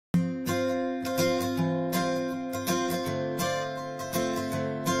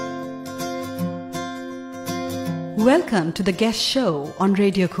Welcome to the Guest Show on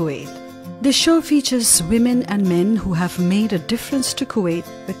Radio Kuwait. This show features women and men who have made a difference to Kuwait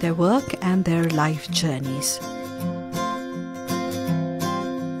with their work and their life journeys.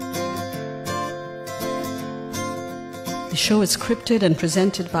 The show is scripted and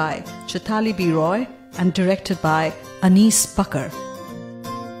presented by Chaitali B. Roy and directed by Anis Bakar.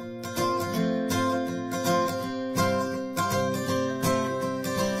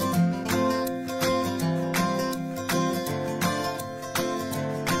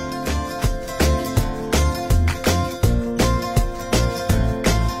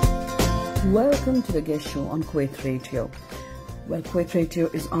 Welcome to the Guest Show on Kuwait Radio. Well, Kuwait Radio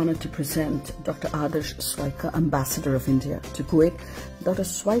is honored to present Dr. Adarsh Swaika, Ambassador of India to Kuwait. Dr.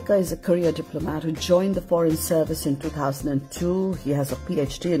 Swaika is a career diplomat who joined the Foreign Service in 2002. He has a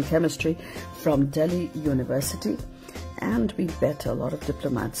PhD in chemistry from Delhi University. And we bet a lot of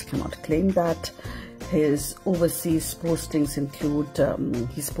diplomats cannot claim that. His overseas postings include,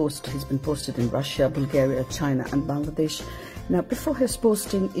 he's been posted in Russia, Bulgaria, China and Bangladesh. Now, before his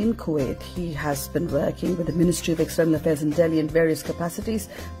posting in Kuwait, he has been working with the Ministry of External Affairs in Delhi in various capacities.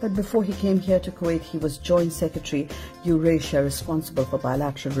 But before he came here to Kuwait, he was Joint Secretary Eurasia, responsible for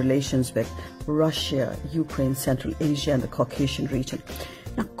bilateral relations with Russia, Ukraine, Central Asia and the Caucasian region.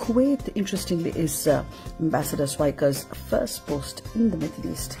 Now, Kuwait, interestingly, is Ambassador Swaika's first post in the Middle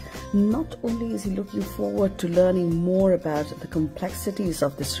East. Not only is he looking forward to learning more about the complexities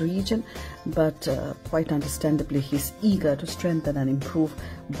of this region, but quite understandably, he's eager to strengthen and improve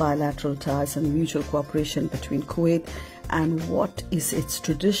bilateral ties and mutual cooperation between Kuwait and what is its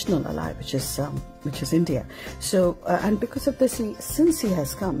traditional ally, which is India. So, and because of this, since he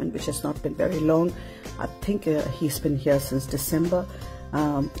has come, and which has not been very long, I think he's been here since December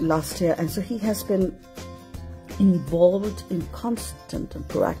last year, and so he has been involved in constant and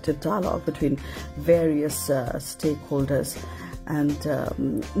proactive dialogue between various stakeholders. And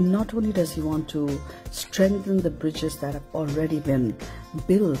not only does he want to strengthen the bridges that have already been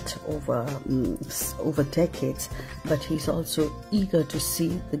built over decades, but he's also eager to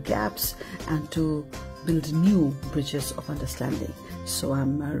see the gaps and to build new bridges of understanding. So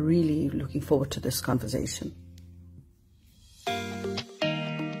I'm really looking forward to this conversation.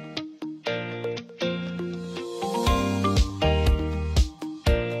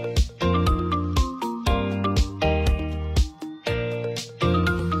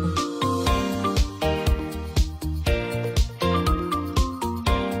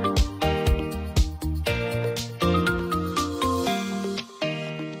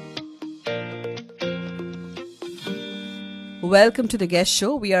 Welcome to the Guest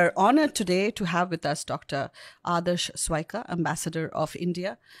Show. We are honored today to have with us Dr. Adarsh Swaika, Ambassador of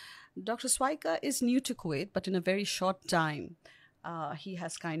India. Dr. Swaika is new to Kuwait, but in a very short time, he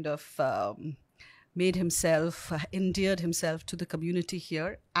has kind of endeared himself to the community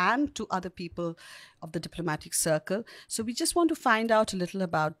here and to other people of the diplomatic circle. So we just want to find out a little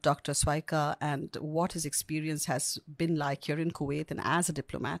about Dr. Swaika and what his experience has been like here in Kuwait and as a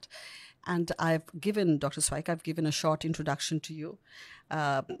diplomat. And I've given, Dr. Swaika, I've given a short introduction to you,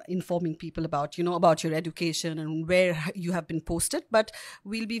 informing people about, about your education and where you have been posted. But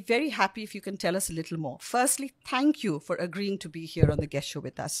we'll be very happy if you can tell us a little more. Firstly, thank you for agreeing to be here on the Guest Show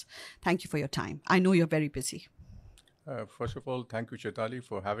with us. Thank you for your time. I know you're very busy. First of all, thank you, Chaitali,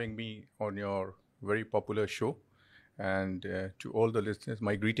 for having me on your very popular show. And to all the listeners,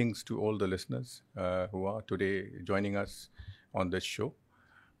 my greetings to all the listeners who are today joining us on this show.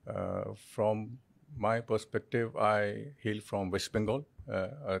 From my perspective, I hail from West Bengal,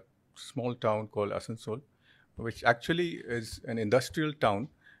 a small town called Asansol, which actually is an industrial town.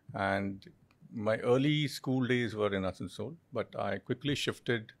 And my early school days were in Asansol, but I quickly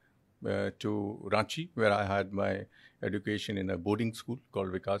shifted to Ranchi, where I had my education in a boarding school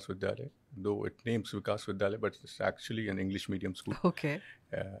called Vikas Vidyalaya, though it names Vikas Vidyalaya, but it's actually an English medium school. Okay.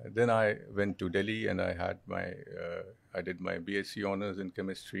 Then I went to Delhi and I had I did my BSc honors in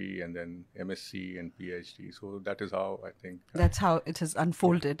chemistry and then MSc and PhD. So that is how I think. That's how it has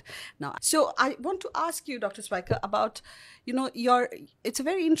unfolded now. So I want to ask you, Dr. Swaika, about, it's a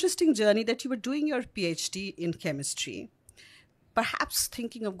very interesting journey that you were doing your PhD in chemistry, perhaps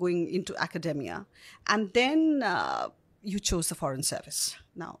thinking of going into academia, and then you chose the Foreign Service.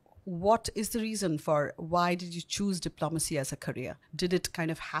 Now, what is the reason for why did you choose diplomacy as a career? Did it kind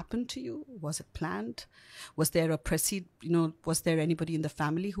of happen to you? Was it planned? Was there was there anybody in the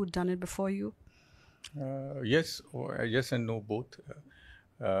family who'd done it before you? Yes and no, both.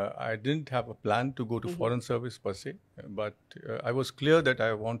 I didn't have a plan to go to Foreign Service per se, but I was clear that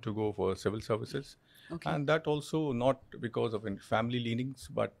I want to go for civil services. Okay. And that also not because of any family leanings,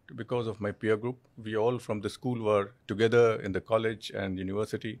 but because of my peer group. We all from the school were together in the college and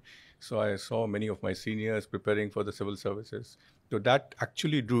university. So I saw many of my seniors preparing for the civil services. So that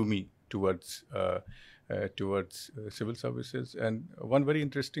actually drew me towards civil services. And one very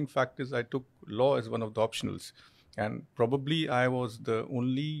interesting fact is I took law as one of the optionals. And probably I was the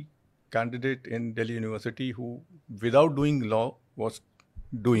only candidate in Delhi University who, without doing law, was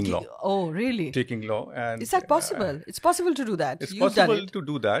doing law, Oh, really? taking law. And Is that possible? It's possible to do that. it's You've done possible it. to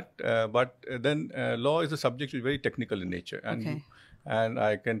do that, but then law is a subject which is very technical in nature. And Okay. and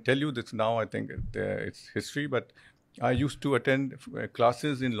I can tell you this now, I think it's history, but I used to attend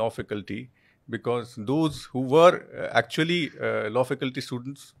classes in law faculty because those who were actually law faculty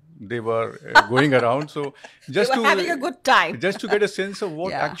students, they were going around. So just They were having a good time. just to get a sense of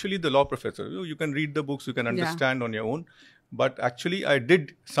what Yeah. actually the law professor, you can read the books, you can understand on your own. But actually, I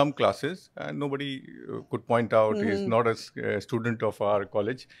did some classes, and nobody could point out he's not a student of our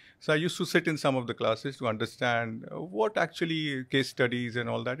college. So I used to sit in some of the classes to understand what actually case studies and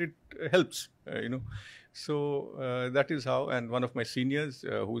all that. It helps. So that is how. And one of my seniors,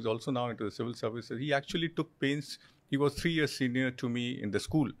 who is also now into the civil services, he actually took pains. He was 3 years senior to me in the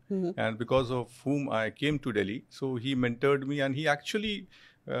school, and because of whom I came to Delhi. So he mentored me, and he actually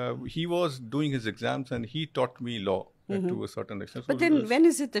he was doing his exams, and he taught me law. To a certain extent. But then when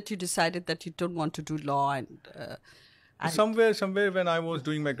is it that you decided that you don't want to do law? And somewhere when I was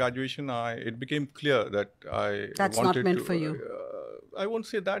doing my graduation, it became clear that I That's wanted not meant to, for you. I won't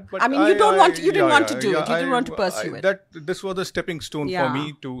say that, but I mean, you didn't want to do it. You didn't want to pursue it. This was a stepping stone for Yeah.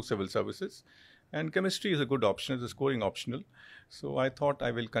 me to civil services, and chemistry is a good option. It's a scoring optional, so I thought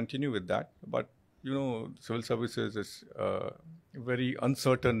I will continue with that. But civil services is a very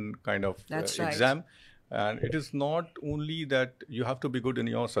uncertain kind of That's right. exam. And it is not only that you have to be good in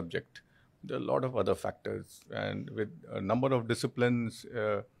your subject. There are a lot of other factors. And with a number of disciplines,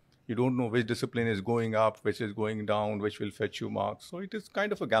 you don't know which discipline is going up, which is going down, which will fetch you marks. So it is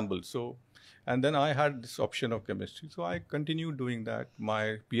kind of a gamble. And then I had this option of chemistry. So I continued doing that.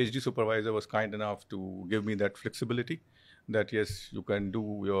 My PhD supervisor was kind enough to give me that flexibility that, yes, you can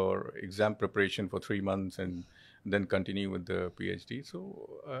do your exam preparation for 3 months and then continue with the PhD.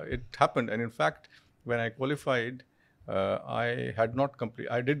 So it happened. And in fact, when I qualified, I had not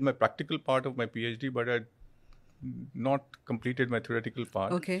I did my practical part of my PhD, but I had not completed my theoretical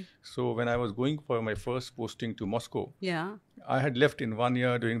part. Okay. So when I was going for my first posting to Moscow, Yeah. I had left in 1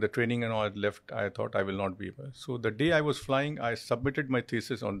 year doing the training and all. I had left. I thought I will not be able. So the day I was flying, I submitted my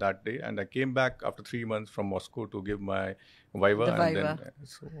thesis on that day, and I came back after 3 months from Moscow to give my viva. The and viva. then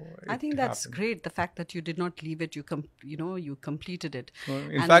I think that's happened. great. The fact that you did not leave it, you completed it.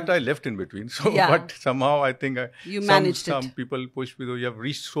 In fact, I left in between. So, Yeah. but somehow I think You managed it. Some people pushed me. Though you have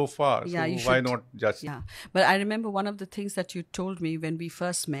reached so far. Yeah, so you why should. not just? Yeah, but I remember one of the things that you told me when we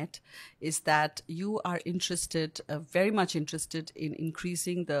first met is that you are interested, very much interested in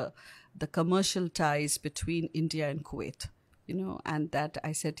increasing the commercial ties between India and Kuwait. And that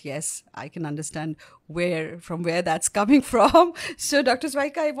I said, yes, I can understand from where that's coming from. So, Dr.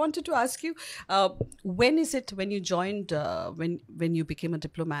 Swaika, I wanted to ask you, when you joined, when you became a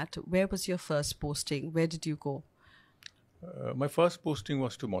diplomat, where was your first posting? Where did you go? My first posting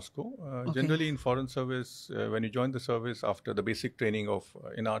was to Moscow. Okay. Generally, in foreign service, when you join the service after the basic training of,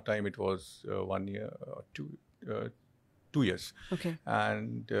 in our time, it was 1 year, 2 years. Okay.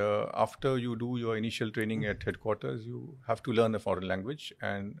 And after you do your initial training at headquarters, you have to learn a foreign language.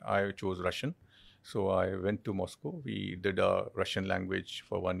 And I chose Russian. So I went to Moscow. We did a Russian language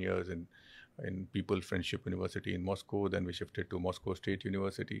for 1 year in People Friendship University in Moscow. Then we shifted to Moscow State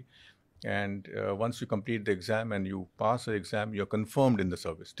University. And once you complete the exam and you pass the exam, you're confirmed in the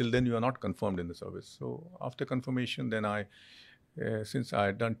service. Till then, you are not confirmed in the service. So after confirmation, then since I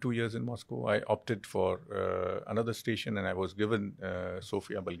had done 2 years in Moscow, I opted for another station, and I was given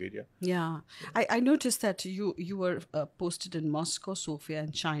Sofia, Bulgaria. Yeah, I noticed that you were posted in Moscow, Sofia,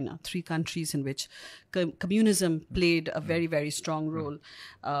 and China, 3 countries in which communism played a very, very strong role.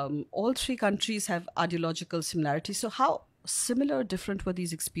 All 3 countries have ideological similarities. So how similar or different were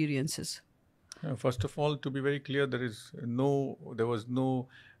these experiences? First of all, to be very clear, there was no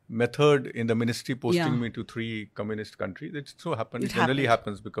method in the ministry posting me to 3 communist countries. It so happened. It generally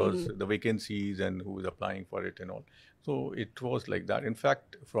happens because the vacancies and who is applying for it and all. So it was like that. In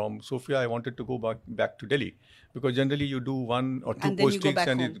fact, from Sofia, I wanted to go back to Delhi because generally you do 1 or 2 And then you go postings back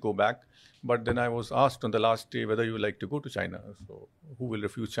and home. you go back. But then I was asked on the last day whether you would like to go to China. So who will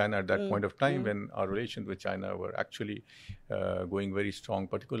refuse China at that point of time when our relations with China were actually going very strong,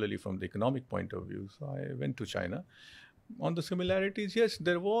 particularly from the economic point of view. So I went to China. On the similarities, yes,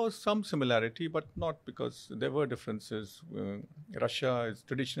 there was some similarity, but not because there were differences. Russia is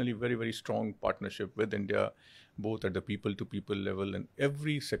traditionally very, very strong partnership with India, both at the people-to-people level and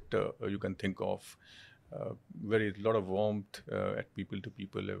every sector you can think of. Very lot of warmth at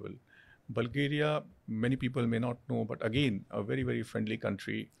people-to-people level. Bulgaria, many people may not know, but again, a very, very friendly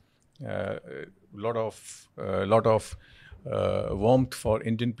country. Lot of warmth for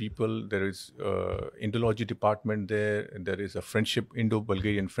Indian people. There is Indology department there. There is a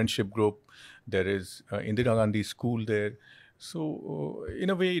Indo-Bulgarian friendship group. There is Indira Gandhi school there. So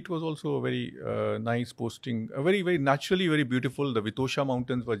in a way, it was also a very nice posting. Very, very naturally, very beautiful. The Vitosha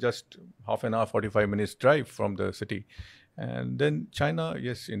mountains were just half an hour, 45 minutes drive from the city. And then China,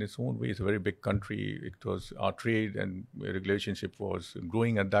 yes, in its own way, is a very big country. It was our trade and relationship was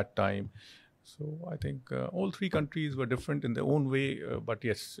growing at that time. So I think all three countries were different in their own way. But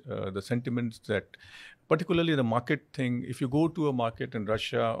yes, the sentiments that, particularly the market thing, if you go to a market in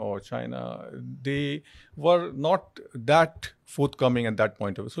Russia or China, they were not that forthcoming at that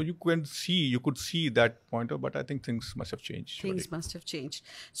point of view. So you could see that point of, but I think things must have changed. Things must have changed.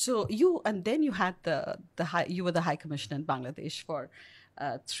 So then you had you were the High Commissioner in Bangladesh for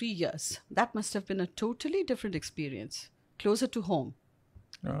 3 years. That must have been a totally different experience, closer to home.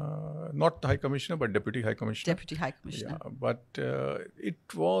 Not the High Commissioner, but Deputy High Commissioner. Deputy High Commissioner. Yeah, but it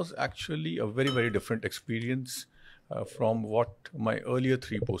was actually a very, very different experience from what my earlier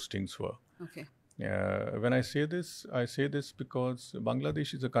 3 postings were. Okay. When I say this because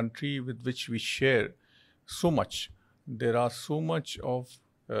Bangladesh is a country with which we share so much. There are so much of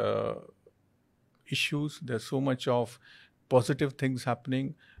issues. There's so much of positive things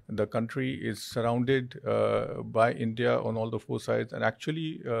happening. The country is surrounded by India on all the 4 sides. And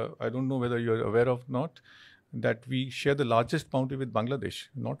actually, I don't know whether you're aware of not, that we share the largest boundary with Bangladesh,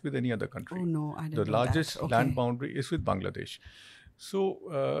 not with any other country. Oh, no, I didn't know that. The largest land boundary is with Bangladesh.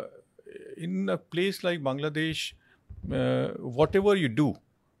 So, in a place like Bangladesh, whatever you do,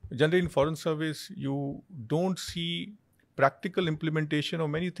 generally in foreign service, you don't see practical implementation of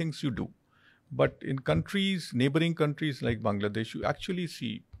many things you do. But in neighboring countries like Bangladesh, you actually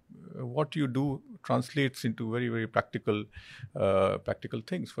see what you do translates into very, very practical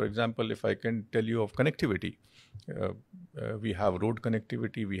things. For example, if I can tell you of connectivity, we have road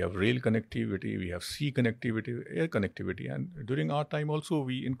connectivity, we have rail connectivity, we have sea connectivity, air connectivity. And during our time also,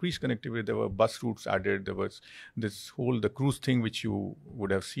 we increased connectivity. There were bus routes added. There was the cruise thing, which you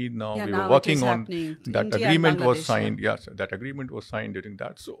would have seen now. Yeah, we now were working on happening. that. India Agreement and was Bangladesh, signed. Yes, that agreement was signed during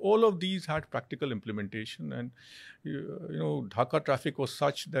that. So all of these had practical implementation. And Dhaka traffic was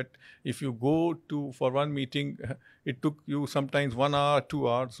such that if you go for one meeting, it took you sometimes 1 hour, 2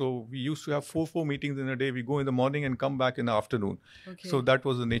 hours. So we used to have four meetings in a day. We go in the morning and come back in the afternoon. Okay. So that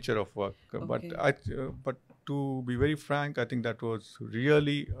was the nature of work. Okay. But to be very frank, I think that was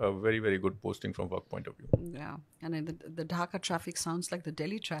really a very, very good posting from work point of view. Yeah, and the Dhaka traffic sounds like the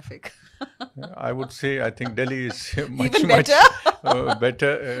Delhi traffic. I would say I think Delhi is much, even better.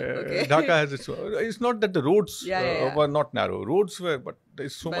 Better. Okay. Dhaka has it's not that the roads were not narrow. Roads were, but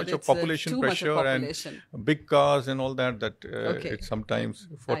there's so much of population pressure and big cars and all that it's sometimes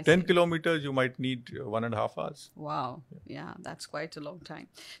for 10 kilometers you might need 1.5 hours. Wow. Yeah, that's quite a long time.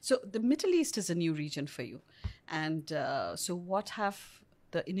 So the Middle East is a new region for you. And so what have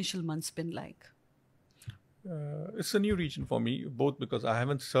the initial months been like? It's a new region for me, both because I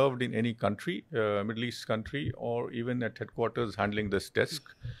haven't served in any country, Middle East country, or even at headquarters handling this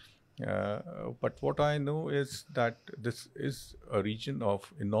desk. But what I know is that this is a region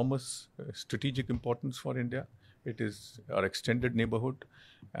of enormous strategic importance for India. It is our extended neighborhood,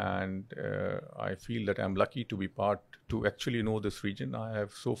 and I feel that I'm lucky to actually know this region. I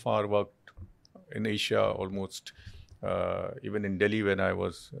have so far worked in Asia almost, even in Delhi when I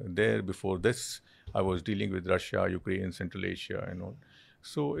was there before this. I was dealing with Russia, Ukraine, Central Asia and all.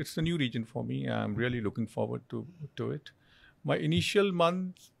 So it's a new region for me. I'm really looking forward to it. My initial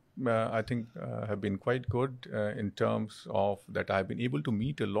months, I think, have been quite good in terms of that I've been able to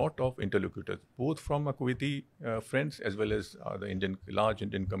meet a lot of interlocutors, both from my Kuwaiti friends as well as the large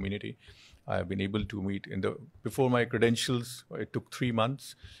Indian community. I have been able to meet before my credentials. It took 3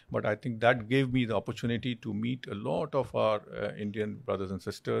 months, but I think that gave me the opportunity to meet a lot of our Indian brothers and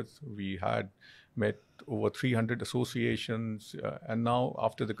sisters. We had met over 300 associations, and now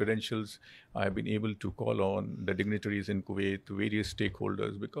after the credentials, I have been able to call on the dignitaries in Kuwait, various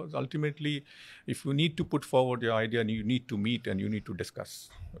stakeholders, because ultimately, if you need to put forward your idea, you need to meet and you need to discuss.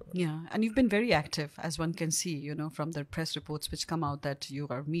 Yeah, and you've been very active, as one can see, from the press reports which come out that you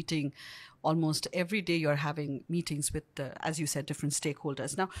are meeting almost every day you're having meetings with, as you said, different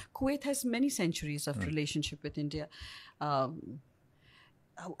stakeholders. Now, Kuwait has many centuries of relationship with India.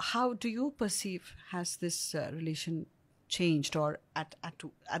 How do you perceive, has this relation changed, or at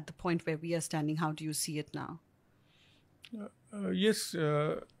the point where we are standing, how do you see it now? Yes,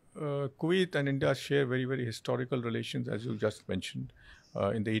 Kuwait and India share very, very historical relations, as you just mentioned.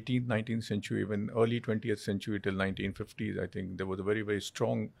 In the 18th, 19th century, even early 20th century till 1950s, I think there was a very, very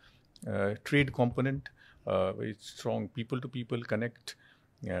strong trade component, very strong people-to-people connect.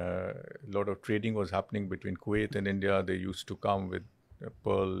 A lot of trading was happening between Kuwait and India. They used to come with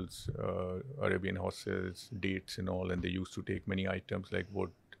pearls, Arabian horses, dates and all, and they used to take many items like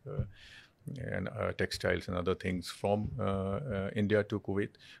wood, and textiles and other things from India to Kuwait.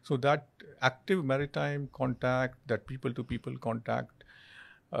 So that active maritime contact, that people-to-people contact,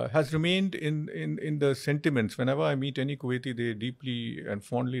 has remained in the sentiments. Whenever I meet any Kuwaiti, they deeply and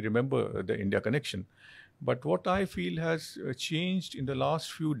fondly remember the India connection. But what I feel has changed in the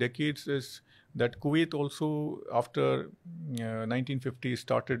last few decades is that Kuwait also, after 1950,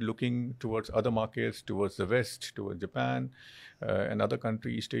 started looking towards other markets, towards the West, towards Japan and other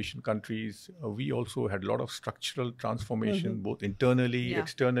countries, East Asian countries. We also had a lot of structural transformation, both internally,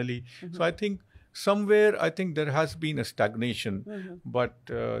 externally. So I think somewhere, I think there has been a stagnation. But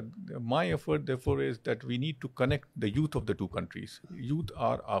my effort, therefore, is that we need to connect the youth of the two countries. Youth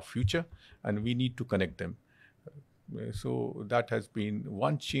are our future, and we need to connect them. So that has been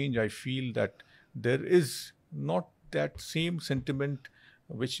one change. I feel that there is not that same sentiment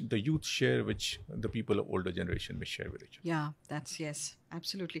which the youth share, which the people of older generation may share with each other. Yeah, yes,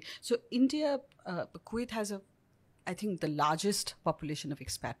 absolutely. So India, Kuwait has I think the largest population of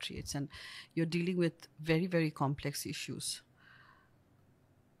expatriates, and you're dealing with very, very complex issues.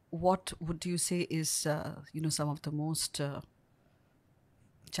 What would you say is, some of the most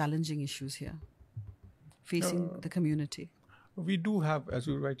challenging issues here facing the community? We do have, as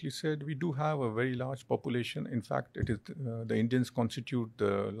you rightly said, we do have a very large population. In fact, it is the Indians constitute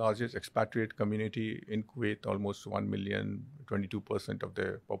the largest expatriate community in Kuwait, almost 1 million, 22% of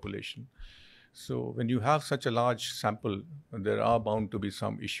the population. So when you have such a large sample, there are bound to be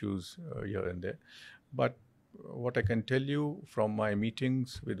some issues here and there. But what I can tell you from my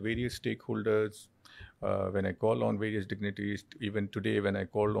meetings with various stakeholders, when I call on various dignitaries, even today when I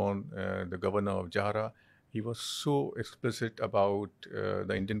called on the governor of Jahara, he was so explicit about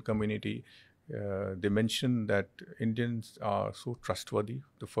the Indian community. They mentioned that Indians are so trustworthy,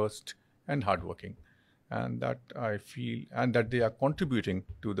 the first, and hardworking. And that I feel, and that they are contributing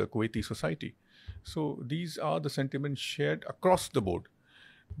to the Kuwaiti society. So these are the sentiments shared across the board.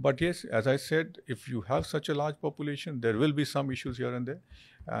 But yes, as I said, if you have such a large population, there will be some issues here and there.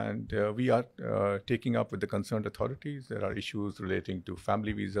 And we are taking up with the concerned authorities. There are issues relating to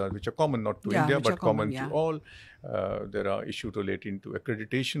family visas, which are common not to India, but common to all. There are issues relating to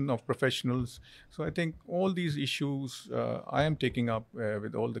accreditation of professionals. So I think all these issues I am taking up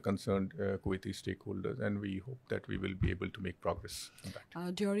with all the concerned Kuwaiti stakeholders, and we hope that we will be able to make progress on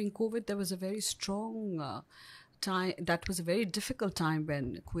that. During COVID, there was a very strong time. That was a very difficult time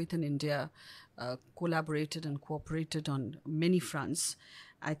when Kuwait and India collaborated and cooperated on many fronts.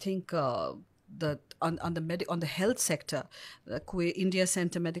 I think on the health sector, India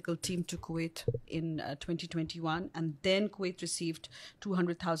sent a medical team to Kuwait in 2021, and then Kuwait received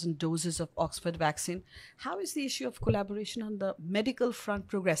 200,000 doses of Oxford vaccine. How is the issue of collaboration on the medical front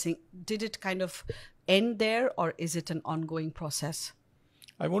progressing? Did it kind of end there, or is it an ongoing process?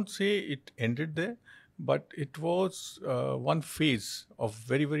 I won't say it ended there, but it was one phase of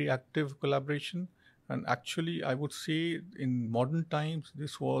very, very active collaboration. And actually, I would say in modern times,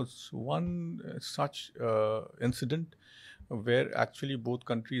 this was one such incident where actually both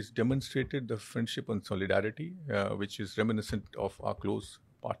countries demonstrated the friendship and solidarity, which is reminiscent of our close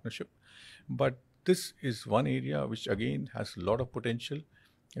partnership. But this is one area which again has a lot of potential.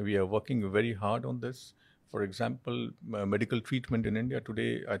 We are working very hard on this. For example, medical treatment in India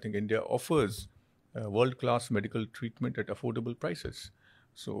today, I think India offers world-class medical treatment at affordable prices.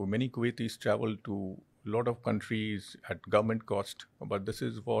 So many Kuwaitis travel to a lot of countries at government cost, but this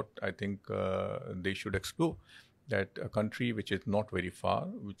is what I think they should explore, that a country which is not very far,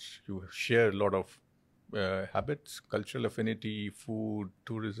 which you share a lot of habits, cultural affinity, food,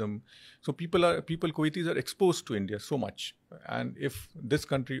 tourism. So Kuwaitis are exposed to India so much. And if this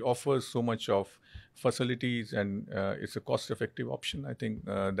country offers so much of facilities and it's a cost-effective option, I think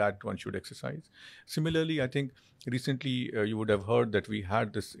that one should exercise. Similarly, I think recently you would have heard that we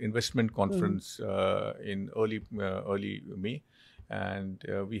had this investment conference in early May. And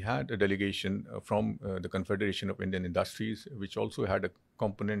we had a delegation from the Confederation of Indian Industries, which also had a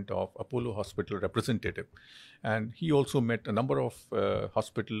component of Apollo Hospital representative. And he also met a number of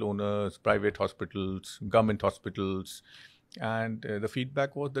hospital owners, private hospitals, government hospitals. And the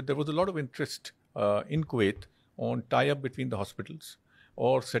feedback was that there was a lot of interest in Kuwait on tie-up between the hospitals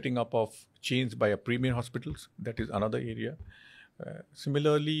or setting up of chains by a premier hospitals. That is another area.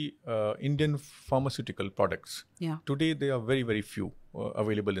 Similarly, Indian pharmaceutical products. Yeah. Today, they are very, very few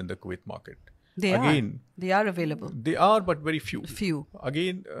available in the Kuwait market. They are available. They are, but very few. Few.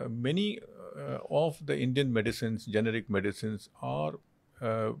 Again, many of the Indian medicines, generic medicines, are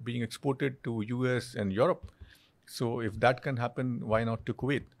being exported to US and Europe. So if that can happen, why not to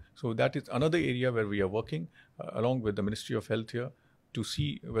Kuwait? So that is another area where we are working along with the Ministry of Health here to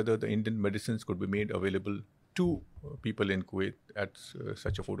see whether the Indian medicines could be made available to people in Kuwait at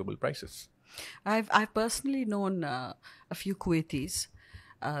such affordable prices. I've personally known a few Kuwaitis.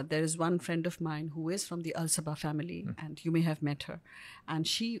 There is one friend of mine who is from the Al Sabah family, and you may have met her. And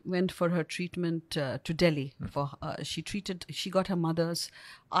she went for her treatment to Delhi. She got her mother's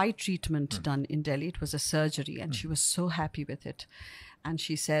eye treatment done in Delhi. It was a surgery, and she was so happy with it. And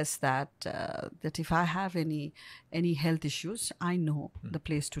she says that if I have any health issues, I know the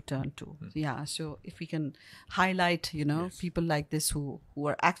place to turn to. Yeah, so if we can highlight, people like this who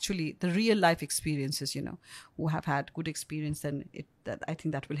are actually the real life experiences, who have had good experience, then I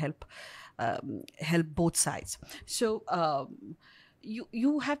think that will help both sides. So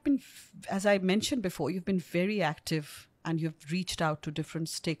you have been, as I mentioned before, you've been very active. And you've reached out to different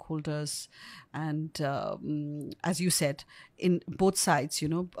stakeholders, and as you said, in both sides,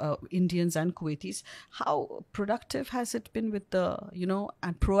 Indians and Kuwaitis. How productive has it been with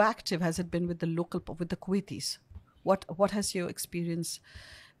and proactive has it been with the Kuwaitis? What has your experience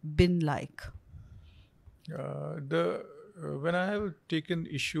been like? When I have taken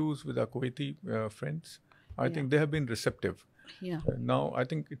issues with our Kuwaiti friends, I think they have been receptive. Yeah. Now, I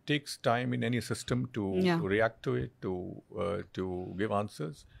think it takes time in any system to react to it, to give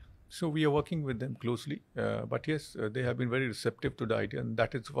answers. So we are working with them closely. But yes, they have been very receptive to the idea. And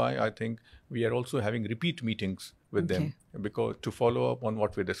that is why I think we are also having repeat meetings with them, because to follow up on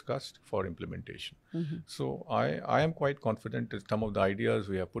what we discussed for implementation. So I am quite confident that some of the ideas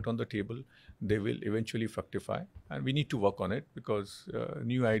we have put on the table, they will eventually fructify, and we need to work on it, because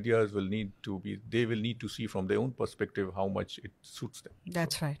new ideas will need to see from their own perspective how much it suits them.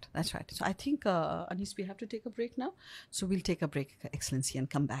 That's right. So I think, Anis, we have to take a break now. So we'll take a break, Excellency, and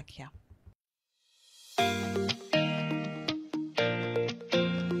come back here.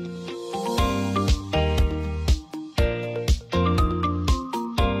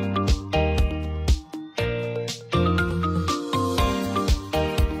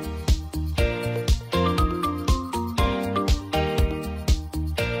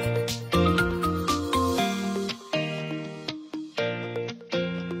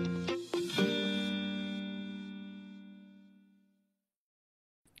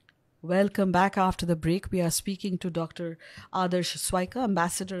 Welcome back after the break. We are speaking to Dr. Adarsh Swaika,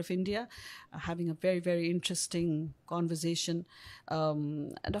 Ambassador of India, having a very, very interesting conversation.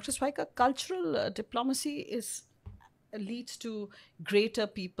 Dr. Swaika, cultural diplomacy leads to greater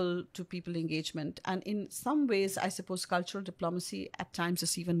people-to-people engagement. And in some ways, I suppose cultural diplomacy at times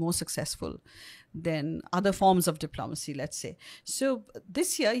is even more successful than other forms of diplomacy, let's say. So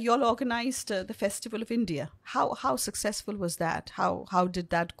this year, you all organized the Festival of India. How successful was that? How did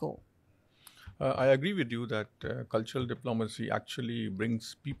that go? I agree with you that cultural diplomacy actually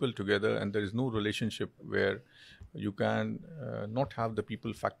brings people together, and there is no relationship where you can not have the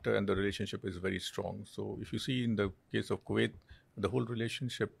people factor and the relationship is very strong. So if you see in the case of Kuwait, the whole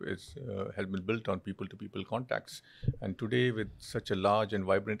relationship has been built on people-to-people contacts. And today, with such a large and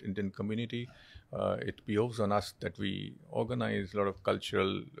vibrant Indian community, it behoves on us that we organize a lot of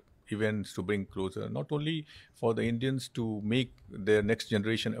cultural events to bring closer, not only for the Indians to make their next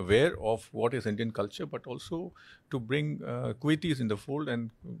generation aware of what is Indian culture, but also to bring Kuwaitis in the fold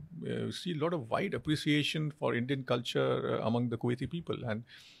and see a lot of wide appreciation for Indian culture among the Kuwaiti people. And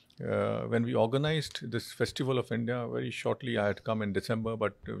when we organized this Festival of India, very shortly I had come in December,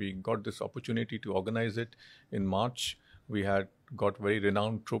 but we got this opportunity to organize it in March. We had got very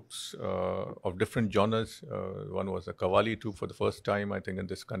renowned troops of different genres. One was a Qawwali troupe for the first time, I think, in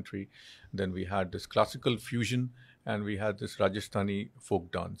this country. Then we had this classical fusion, and we had this Rajasthani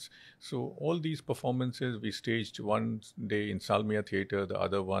folk dance. So all these performances we staged one day in Salmiya Theatre, the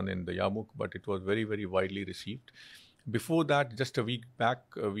other one in the Yamuk, but it was very, very widely received. Before that, just a week back,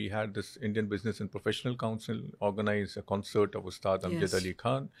 we had this Indian Business and Professional Council organize a concert of Ustad Amjad Yes. Ali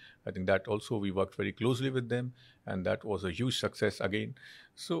Khan. I think that also we worked very closely with them, and that was a huge success again.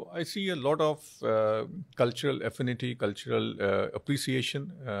 So I see a lot of cultural affinity, cultural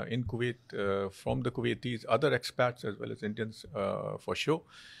appreciation in Kuwait from the Kuwaitis, other expats as well as Indians for sure.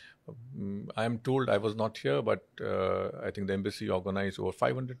 I am told, I was not here, but I think the embassy organized over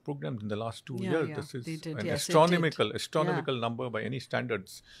 500 programs in the last 2 years. Yeah, This they is did. an Yes, it did. astronomical number by any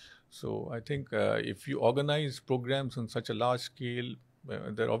standards. So I think if you organize programs on such a large scale,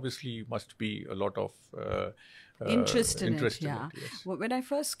 there obviously must be a lot of Interest in it, interest in yeah. it. Yes. When I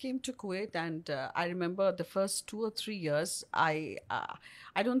first came to Kuwait, and I remember the first 2 or 3 years, I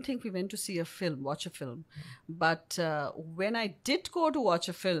don't think we went to see a film, watch a film. But when I did go to watch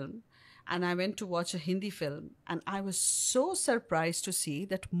a film, and I went to watch a Hindi film, and I was so surprised to see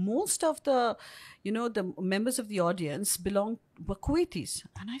that most of the members of the audience were Kuwaitis,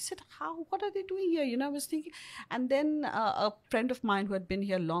 and I said, "How? What are they doing here?" I was thinking, and then a friend of mine who had been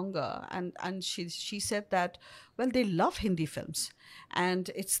here longer, and she said that, well, they love Hindi films, and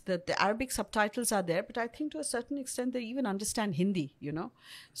it's the Arabic subtitles are there, but I think to a certain extent they even understand Hindi.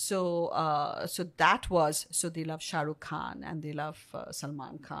 So they love Shah Rukh Khan, and they love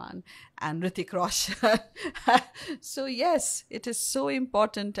Salman Khan and Hrithik Roshan. So yes, it is so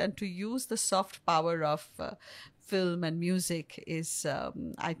important, and to use the soft power of film and music is,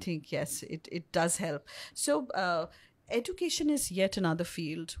 I think, yes, it does help. So education is yet another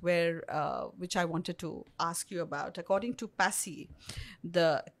field which I wanted to ask you about. According to PASI,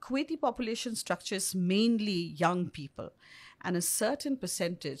 the Kuwaiti population structure is mainly young people, and a certain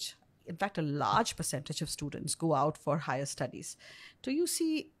percentage, in fact, a large percentage of students go out for higher studies. Do you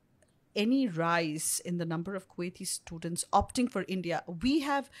see any rise in the number of Kuwaiti students opting for India?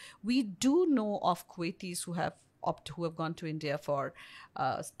 We do know of Kuwaitis who have gone to India for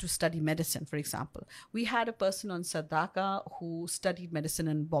to study medicine, for example. We had a person on Sadaka who studied medicine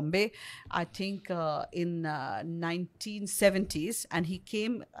in Bombay, I think in 1970s, and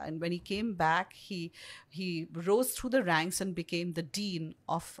when he came back, he rose through the ranks and became the dean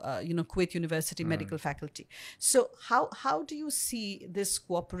of Kuwait University Medical Faculty. So how do you see this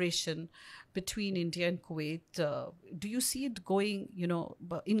cooperation between India and Kuwait? Do you see it going,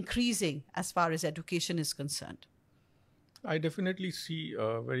 increasing as far as education is concerned? I definitely see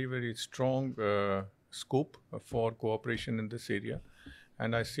a very, very strong scope for cooperation in this area.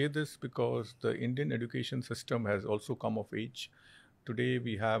 And I say this because the Indian education system has also come of age. Today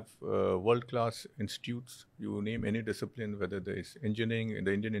we have world-class institutes. You name any discipline, whether there is engineering,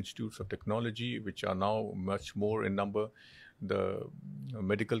 the Indian Institutes of Technology, which are now much more in number, the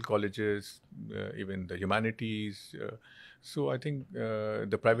medical colleges, even the humanities. So I think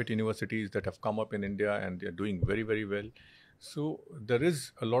the private universities that have come up in India, and they're doing very, very well. So there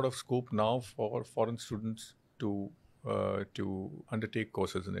is a lot of scope now for foreign students to undertake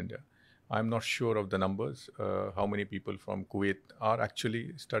courses in India. I'm not sure of the numbers, how many people from Kuwait are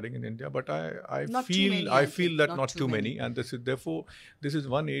actually studying in India, but I feel that not too many. And this is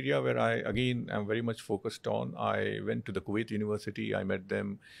one area where I again am very much focused on. I went to the Kuwait University, I met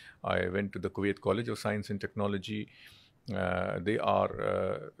them. I went to the Kuwait College of Science and Technology. They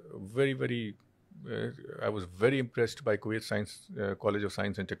are very, very. I was very impressed by Kuwait College of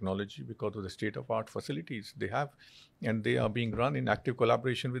Science and Technology because of the state-of-art facilities they have, and they are being run in active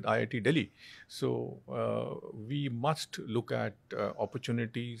collaboration with IIT Delhi. So we must look at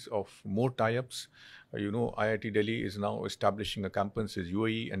opportunities of more tie-ups. IIT Delhi is now establishing a campus in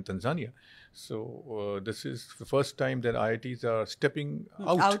UAE and Tanzania. So this is the first time that IITs are stepping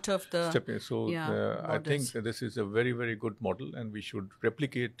out of the I think this is a very, very good model, and we should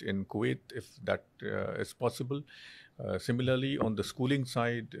replicate in Kuwait if that is possible. Similarly, on the schooling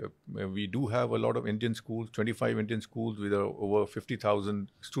side, we do have a lot of Indian schools, 25 Indian schools with over 50,000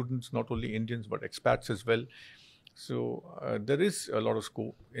 students, not only Indians but expats as well. So there is a lot of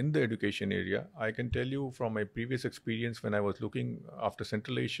scope in the education area. I can tell you from my previous experience when I was looking after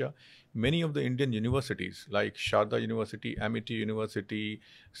Central Asia, many of the Indian universities like Sharda University, Amity University,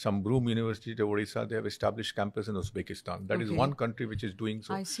 Sambrum University of Odisha, they have established campus in Uzbekistan. That is one country which is doing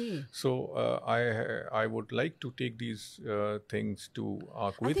so. I see. So I would like to take these things to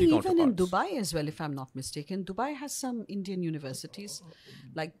our Kuwaiti I think counterparts. even in Dubai as well, if I'm not mistaken, Dubai has some Indian universities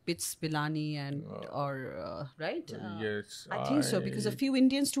like BITS Bilani and right? Yes, I think so, because a few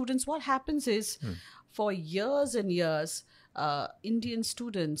Indian students, what happens is for years and years, Indian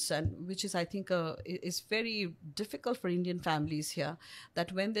students, and which is, I think, is very difficult for Indian families here,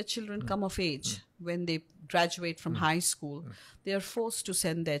 that when their children come of age, when they graduate from high school, they are forced to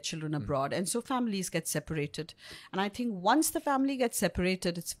send their children abroad. And so families get separated. And I think once the family gets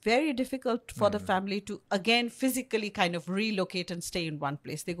separated, it's very difficult for the family to again physically kind of relocate and stay in one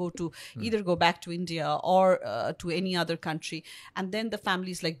place. They go to either go back to India or to any other country. And then the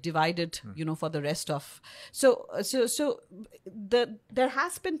family is like divided, you know, for the rest of. So there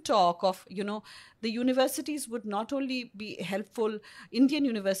has been talk of, you know, the universities would not only be helpful, Indian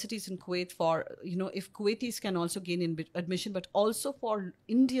universities in Kuwait, for, you know, if Kuwaitis can also gain admission, but also for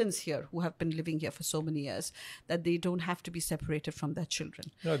Indians here who have been living here for so many years, that they don't have to be separated from their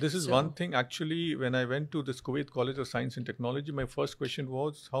children. Yeah, this is one thing. Actually, when I went to this Kuwait College of Science and Technology, my first question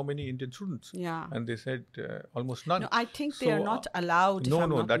was, how many Indian students? Yeah. And they said almost none. No, I think they are not allowed.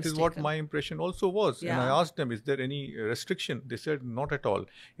 No, that is what my impression also was. Yeah. And I asked them, is there any restriction? They said, not at all.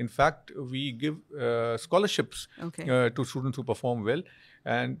 In fact, we give scholarships to students who perform well.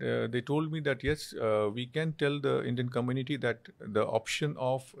 And they told me that, yes, we can tell the Indian community that the option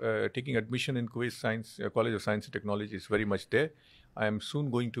of taking admission in Kuwait College of Science and Technology is very much there. I am soon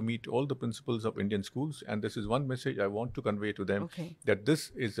going to meet all the principals of Indian schools, and this is one message I want to convey to them, that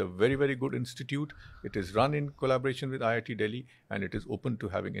this is a very, very good institute. It is run in collaboration with IIT Delhi, and it is open to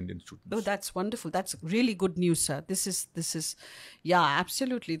having Indian students. Oh, that's wonderful. That's really good news, sir. This is, yeah,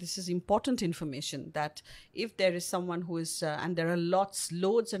 absolutely. This is important information, that if there is someone who is, and there are loads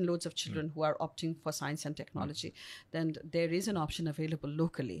and loads of children who are opting for science and technology, then there is an option available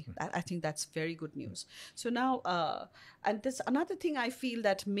locally. I think that's very good news. So now, and there's another thing I feel,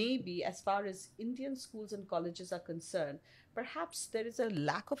 that maybe as far as Indian schools and colleges are concerned, perhaps there is a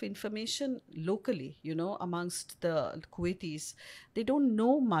lack of information locally, you know, amongst the Kuwaitis. They don't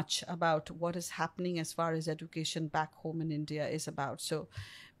know much about what is happening as far as education back home in India is about. So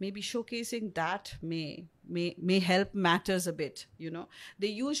maybe showcasing that may help matters a bit, you know. They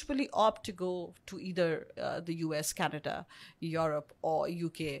usually opt to go to either the US, Canada, Europe, or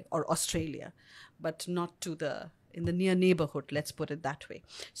UK or Australia, but not to in the near neighborhood, let's put it that way.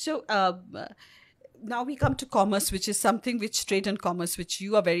 So now we come to commerce, which is something which trade and commerce, which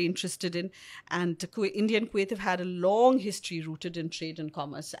you are very interested in. And Indian Kuwait have had a long history rooted in trade and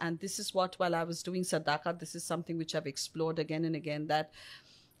commerce. And this is what, while I was doing Sadaka, this is something which I've explored again and again, that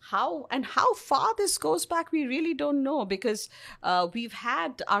how far this goes back, we really don't know, because we've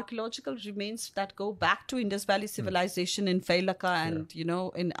had archaeological remains that go back to Indus Valley civilization in Failaka and, you know,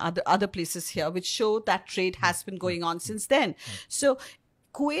 in other places here, which show that trade has been going on since then. So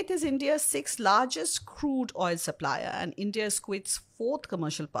Kuwait is India's 6th largest crude oil supplier, and India is Kuwait's 4th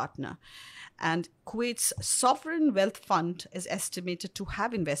commercial partner. And Kuwait's sovereign wealth fund is estimated to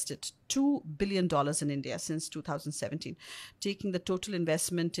have invested $2 billion in India since 2017, taking the total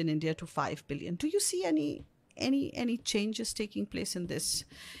investment in India to $5 billion. Do you see any changes taking place in this?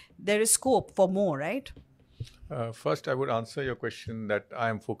 There is scope for more, right? First, I would answer your question that I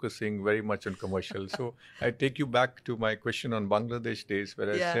am focusing very much on commercial. So I take you back to my question on Bangladesh days,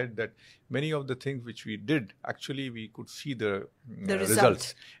 where I said that many of the things which we did, actually we could see the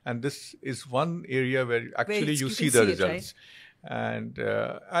results. And this is one area where actually you see the results. Right?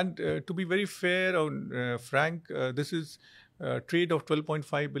 And to be very fair or frank, this is trade of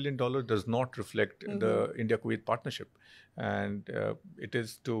 $12.5 billion does not reflect the India-Kuwait partnership. And it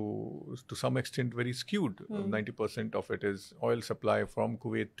is to some extent very skewed. 90% of it is oil supply from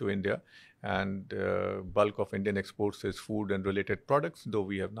Kuwait to India, and bulk of Indian exports is food and related products, though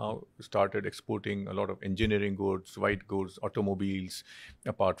we have now started exporting a lot of engineering goods, white goods, automobiles,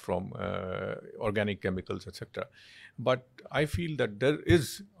 apart from organic chemicals, etc. But I feel that there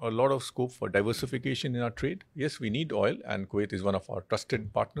is a lot of scope for diversification in our trade. Yes, we need oil, and Kuwait is one of our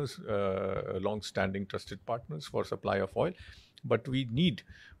trusted partners, long-standing trusted partners for supply of oil. But we need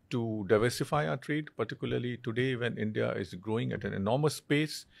to diversify our trade, particularly today when India is growing at an enormous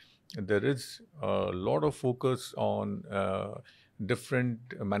pace. There is a lot of focus on different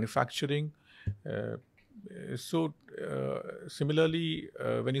manufacturing. Similarly,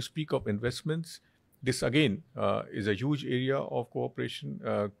 when you speak of investments, this again is a huge area of cooperation.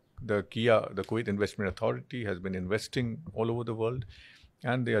 The KIA, the Kuwait Investment Authority, has been investing all over the world,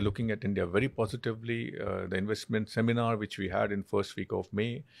 and they are looking at India very positively. The investment seminar which we had in first week of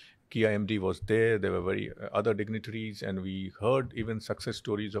May, KIA MD was there. There were other dignitaries, and we heard even success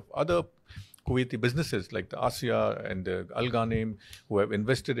stories of other Kuwaiti businesses like the Asia and the Al Ghanim who have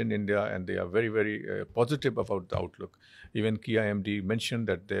invested in India, and they are very, very positive about the outlook. Even Kia MD mentioned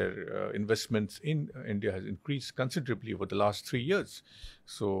that their investments in India has increased considerably over the last 3 years.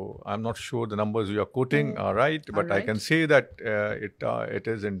 So I'm not sure the numbers you are quoting are right, but I can say that it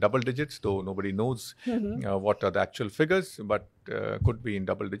is in double digits, though nobody knows what are the actual figures, but could be in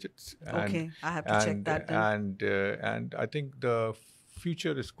double digits. Okay, I have to check that then. And I think the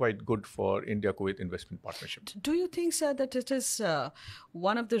future is quite good for India-Kuwait investment partnership. Do you think, sir, that it is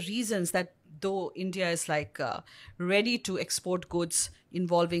one of the reasons that though India is like ready to export goods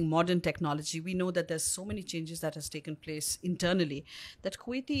involving modern technology, we know that there's so many changes that has taken place internally, that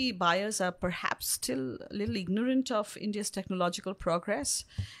Kuwaiti buyers are perhaps still a little ignorant of India's technological progress,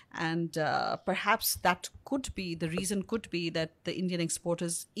 and perhaps that could be the reason. Could be that the Indian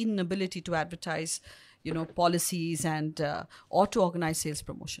exporters' inability to advertise, policies and or to organize sales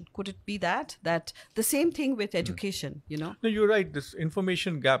promotion. Could it be that the same thing with education, No, you're right. This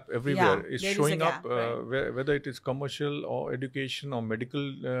information gap everywhere is showing up, right? Whether it is commercial or education or medical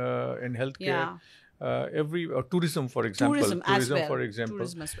and healthcare. Or tourism, for example. Tourism as well. Tourism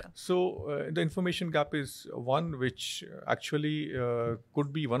as well. So the information gap is one which actually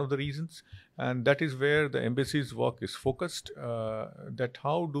could be one of the reasons, and that is where the embassy's work is focused. That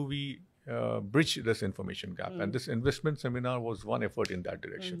how do we bridge this information gap, and this investment seminar was one effort in that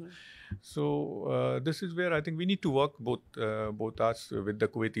direction. So this is where I think we need to work both us with the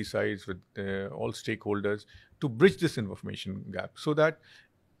Kuwaiti sides, with all stakeholders, to bridge this information gap so that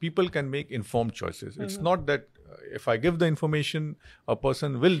people can make informed choices. It's not that if I give the information, a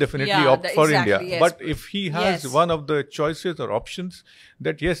person will definitely opt for India. Yes. But if he has one of the choices or options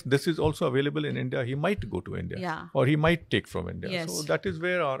that, yes, this is also available in India, he might go to India or he might take from India. So that is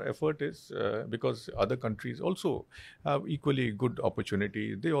where our effort is, because other countries also have equally good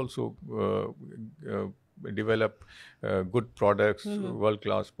opportunity. They also develop good products,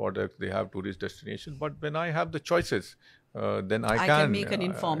 world-class products. They have tourist destinations. But when I have the choices, then I can make an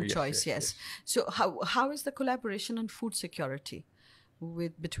informed choice. Yes. So how is the collaboration on food security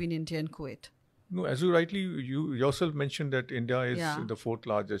between India and Kuwait? No, as you yourself mentioned that India is the fourth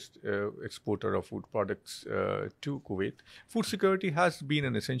largest exporter of food products to Kuwait. Food security has been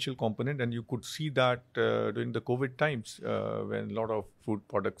an essential component, and you could see that during the COVID times when a lot of food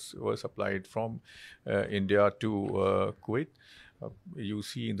products were supplied from India to Kuwait. You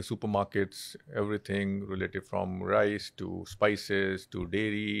see in the supermarkets everything related from rice to spices to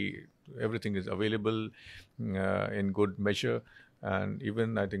dairy, everything is available in good measure. And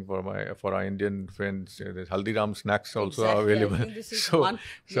even I think for our Indian friends, there's Haldiram snacks also are available. I think this is so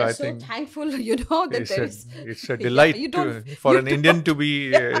I think thankful, that it's a delight for an Indian to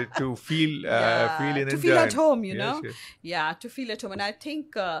be to feel in India. To feel at home, to feel at home. And I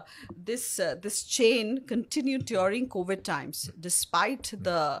think this chain continued during COVID times, despite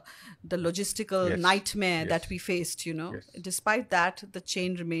the logistical nightmare that we faced. Despite that, the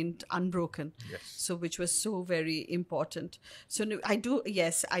chain remained unbroken. So which was so very important. So I do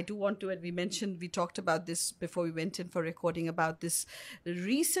want to, and we talked about this before we went in for recording, about this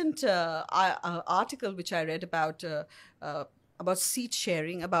recent article which I read about seat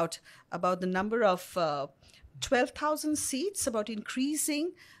sharing, about the number of 12,000 seats, about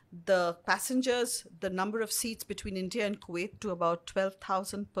increasing the number of seats between India and Kuwait to about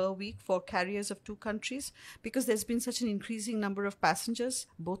 12,000 per week for carriers of two countries, because there's been such an increasing number of passengers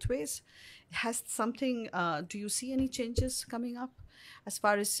both ways. Has something, do you see any changes coming up as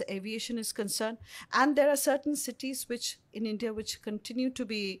far as aviation is concerned? And there are certain cities in India which continue to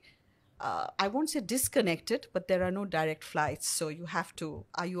be, I won't say disconnected, but there are no direct flights. So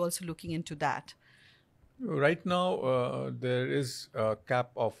are you also looking into that? Right now, there is a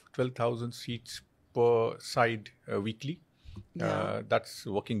cap of 12,000 seats per side weekly. That's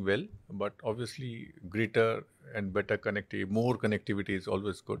working well, but obviously greater and better connectivity, more connectivity is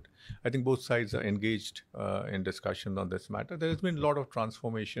always good. I think both sides are engaged in discussion on this matter. There has been a lot of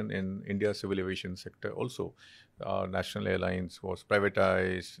transformation in India's civil aviation sector also. National airlines was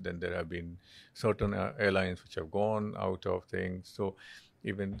privatized, then there have been certain airlines which have gone out of things. So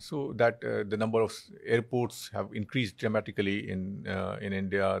even so that the number of airports have increased dramatically in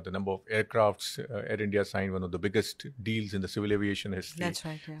India. The number of aircrafts, Air India signed one of the biggest deals in the civil aviation history. That's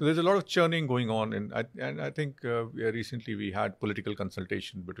right. Yeah. So there's a lot of churning going on, and I think recently we had political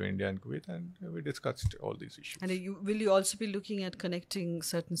consultation between India and Kuwait, and we discussed all these issues. And will you also be looking at connecting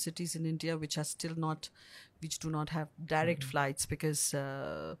certain cities in India which do not have direct flights, because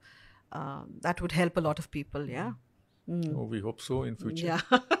that would help a lot of people? Yeah. Oh, we hope so in future.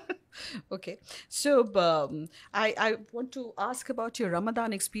 Yeah. Okay. So I want to ask about your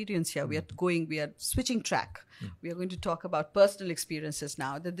Ramadan experience here. We are switching track. We are going to talk about personal experiences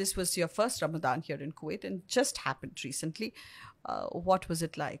now. That this was your first Ramadan here in Kuwait and just happened recently. What was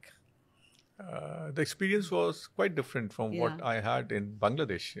it like? The experience was quite different from Yeah. what I had in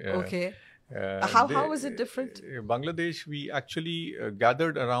Bangladesh. Okay. How How was it different? Bangladesh, we actually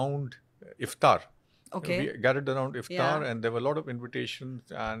gathered around iftar. Okay. We gathered around iftar, Yeah. and there were a lot of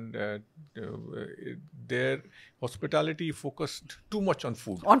invitations, and their hospitality focused too much on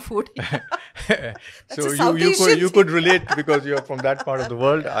food. On food. So a South Asian you thing. could relate because you're from that part of the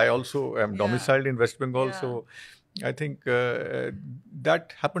world. I also am Yeah. domiciled in West Bengal, Yeah. so I think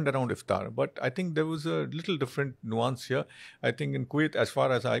that happened around iftar. But I think there was a little different nuance here. I think in Kuwait, as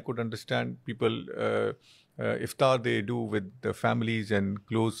far as I could understand, people iftar they do with the families and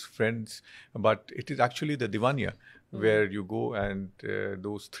close friends, but it is actually the Diwania where you go, and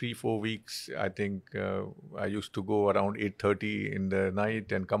those 3-4 weeks, I think I used to go around 8:30 in the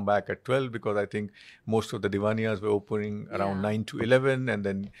night and come back at 12, because I think most of the Divanias were opening around Yeah. 9 to 11, and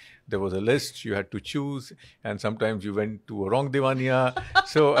then there was a list you had to choose, and sometimes you went to a wrong Divania.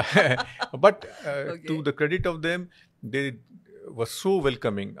 So, but to the credit of them, they were so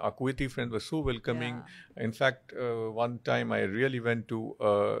welcoming. Our Kuwaiti friends were so welcoming. In fact, one time I really went to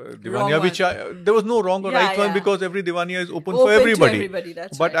Divania, which there was no wrong or right one, because every Divania is open for everybody. To everybody,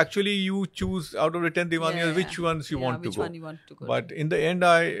 that's but right. Actually, you choose out of the 10 Divanias which ones you want to which go. one you want to go But to. in the end,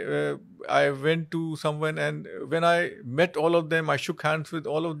 I went to someone, and when I met all of them, I shook hands with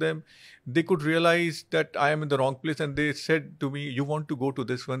all of them. They could realize that I am in the wrong place, and they said to me, "You want to go to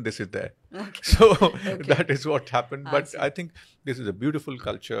this one? This is there." Okay. So that is what happened. But I think this is a beautiful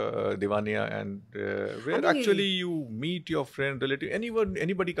culture, Divania, and where actually you meet your friend, relative,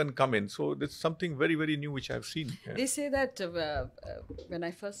 anybody can come in. So there's something very, very new which I've seen. Yeah. They say that when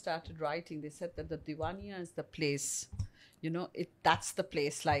I first started writing, they said that the Divania is the place, that's the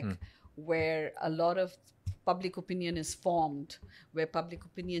place where a lot of public opinion is formed, where public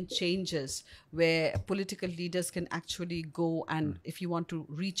opinion changes, where political leaders can actually go, and if you want to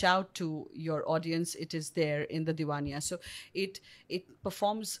reach out to your audience, it is there in the Divania. So it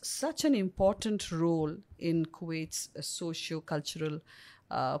performs such an important role in Kuwait's socio-cultural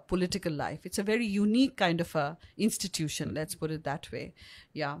political life. It's a very unique kind of a institution, let's put it that way.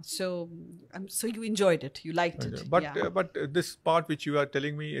 Yeah. So you enjoyed it, you liked it. But this part which you are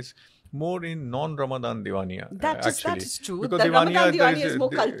telling me is more in non-Ramadan Divania. That is true. Because the Ramadan Divania is more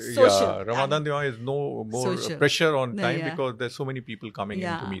social. Yeah, Ramadan Divania is no more pressure on time because there's so many people coming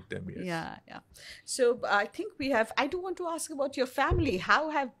in to meet them. Yes. Yeah. So I think I do want to ask about your family. How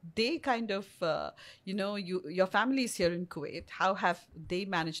have they kind of, your family is here in Kuwait. How have they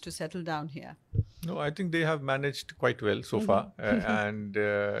managed to settle down here? No, I think they have managed quite well so far. And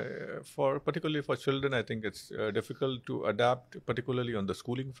particularly for children, I think it's difficult to adapt, particularly on the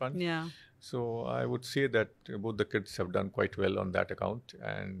schooling front. Yeah. So I would say that both the kids have done quite well on that account.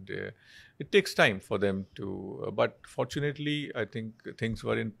 And it takes time for them to, but fortunately, I think things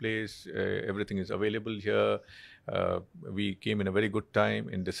were in place. Everything is available here. We came in a very good time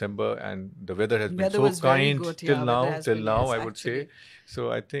in December, and the weather has been so kind till now, I would say.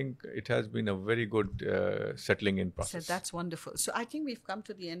 So I think it has been a very good settling in process. So that's wonderful. So I think we've come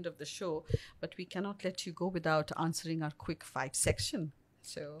to the end of the show, but we cannot let you go without answering our quick 5 section.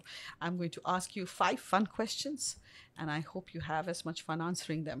 So I'm going to ask you 5 fun questions, and I hope you have as much fun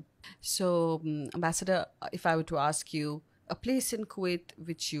answering them. So, Ambassador, if I were to ask you a place in Kuwait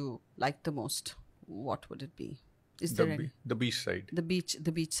which you like the most, what would it be? Is there any? The beach side. The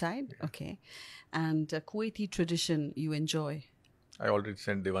beach side? Yeah. Okay. And Kuwaiti tradition you enjoy? I already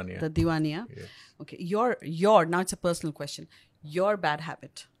said Divania. The Divania? Yes. Okay. Your, now it's a personal question, your bad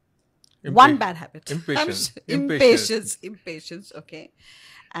habit. One bad habit. Impatience. Okay.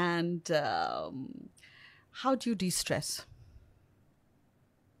 And how do you de-stress?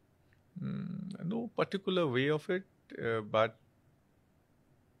 No particular way of it, but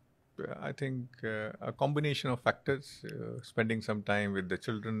I think a combination of factors, spending some time with the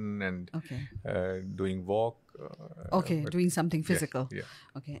children and doing walk. Doing something physical. Yes,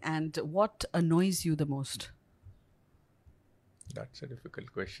 yeah. Okay. And what annoys you the most? That's a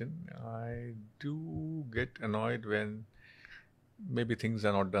difficult question. I do get annoyed when maybe things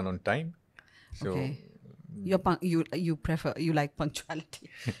are not done on time. So you like punctuality.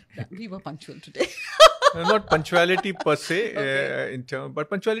 We were punctual today. Not punctuality per se, Okay. but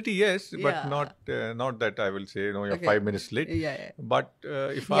punctuality, yes, but Yeah. not that I will say, you're Okay. 5 minutes late. Yeah. But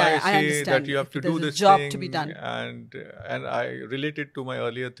if Yeah, I I say understand. that you have If to there's do a this job thing, to be done. and I relate it to my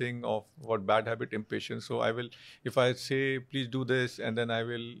earlier thing of what bad habit, impatience. So I will, if I say please do this, and then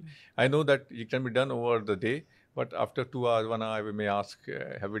I know that it can be done over the day, but after 2 hours, 1 hour, I may ask,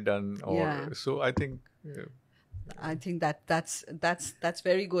 have we done? Or Yeah. so I think. I think that's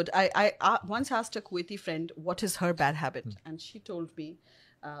very good. I once asked a Kuwaiti friend what is her bad habit, and she told me,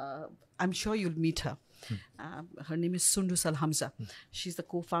 I'm sure you'll meet her. Her name is Sundus Al Hamza. She's the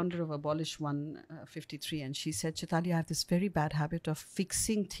co-founder of Abolish 153, and she said, Chitali, I have this very bad habit of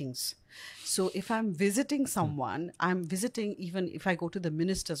fixing things. So if I'm visiting someone, I'm visiting, even if I go to the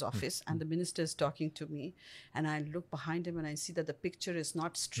minister's office and the minister is talking to me, and I look behind him and I see that the picture is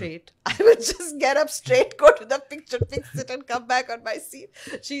not straight, I will just get up straight, go to the picture, fix it, and come back on my seat.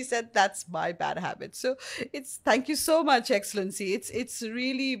 She said that's my bad habit. So thank you so much, Excellency. It's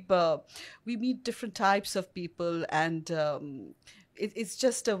really we meet different types of people, and it's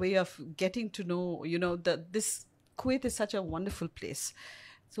just a way of getting to know. This Kuwait is such a wonderful place.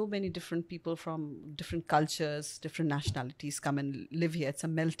 So many different people from different cultures, different nationalities come and live here. It's a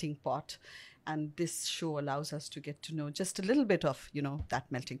melting pot. And this show allows us to get to know just a little bit of, that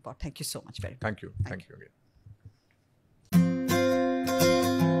melting pot. Thank you so much. Very much. Thank you. Thank you again.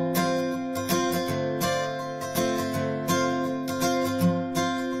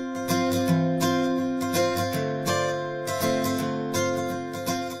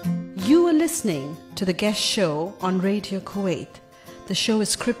 You are listening to The Guest Show on Radio Kuwait. The show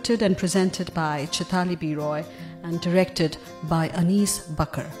is scripted and presented by Chitali B. Roy and directed by Anis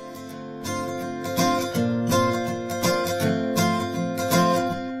Bakar.